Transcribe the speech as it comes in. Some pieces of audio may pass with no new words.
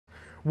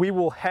we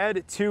will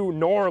head to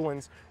New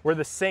Orleans, where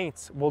the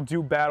Saints will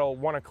do battle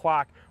 1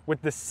 o'clock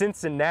with the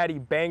Cincinnati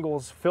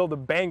Bengals. Phil, the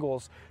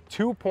Bengals,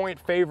 2-point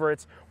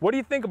favorites. What do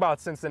you think about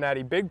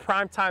Cincinnati? Big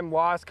primetime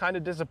loss, kind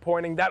of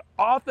disappointing. That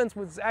offense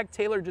with Zach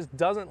Taylor just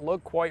doesn't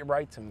look quite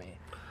right to me.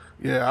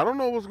 Yeah, I don't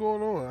know what's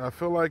going on. I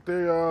feel like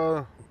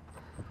they're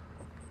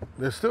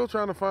still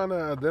trying to find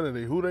that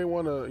identity, who they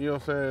want to, you know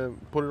what I'm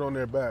saying, put it on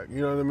their back,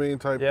 you know what I mean,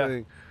 type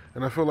thing.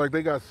 And I feel like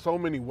they got so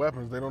many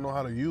weapons, they don't know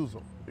how to use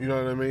them. You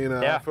know what I mean?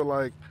 And I feel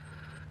like,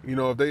 you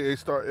know, if they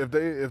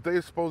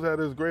supposed to have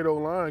this great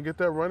O-line, get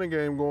that running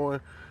game going,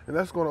 and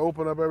that's going to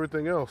open up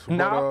everything else.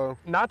 Now,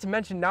 not to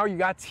mention now you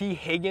got T.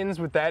 Higgins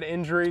with that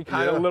injury,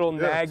 kind of a little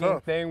nagging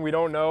thing. We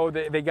don't know.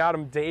 They got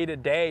him day to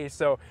day.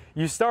 So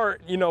you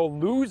start, you know,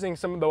 losing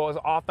some of those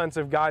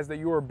offensive guys that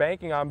you were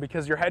banking on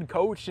because your head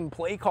coach and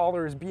play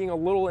caller is being a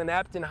little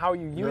inept in how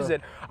you use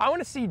it. I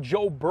want to see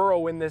Joe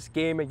Burrow in this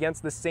game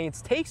against the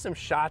Saints take some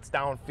shots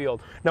downfield.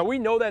 Now, we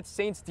know that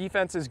Saints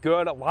defense is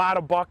good. A lot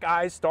of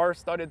Buckeyes,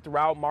 star-studded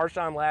throughout.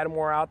 Marshawn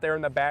Lattimore out there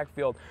in the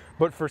backfield.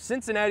 But for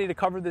Cincinnati to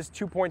cover this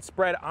 2-point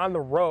spread on the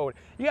road,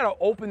 you got to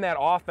open that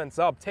offense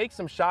up, take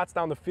some shots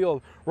down the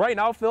field. Right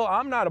now, Phil,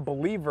 I'm not a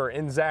believer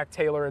in Zach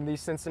Taylor and these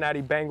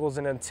Cincinnati Bengals,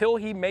 and until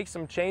he makes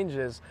some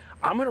changes,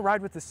 I'm going to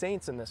ride with the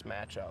Saints in this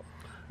matchup.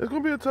 It's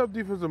going to be a tough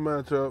defensive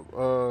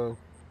matchup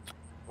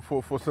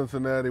for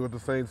Cincinnati with the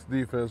Saints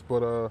defense,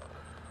 but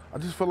I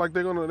just feel like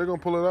they're gonna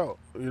pull it out.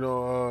 You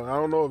know, I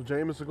don't know if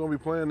Jameis is gonna be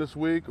playing this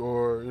week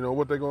or, you know,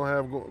 what they're gonna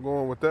have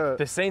going with that.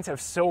 The Saints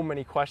have so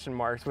many question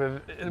marks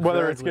with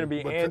whether it's gonna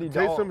be Andy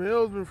Dalton. Taysom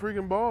Hill's been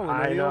freaking balling.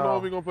 You don't know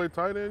if he's gonna play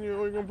tight end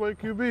or he's gonna play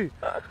QB.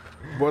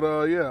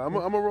 But yeah, I'm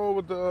gonna roll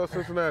with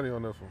Cincinnati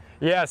on this one.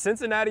 Yeah,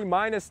 Cincinnati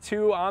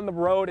 -2 on the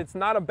road. It's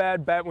not a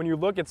bad bet when you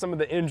look at some of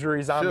the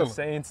injuries on the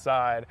Saints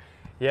side.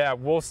 Yeah,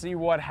 we'll see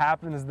what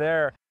happens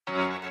there.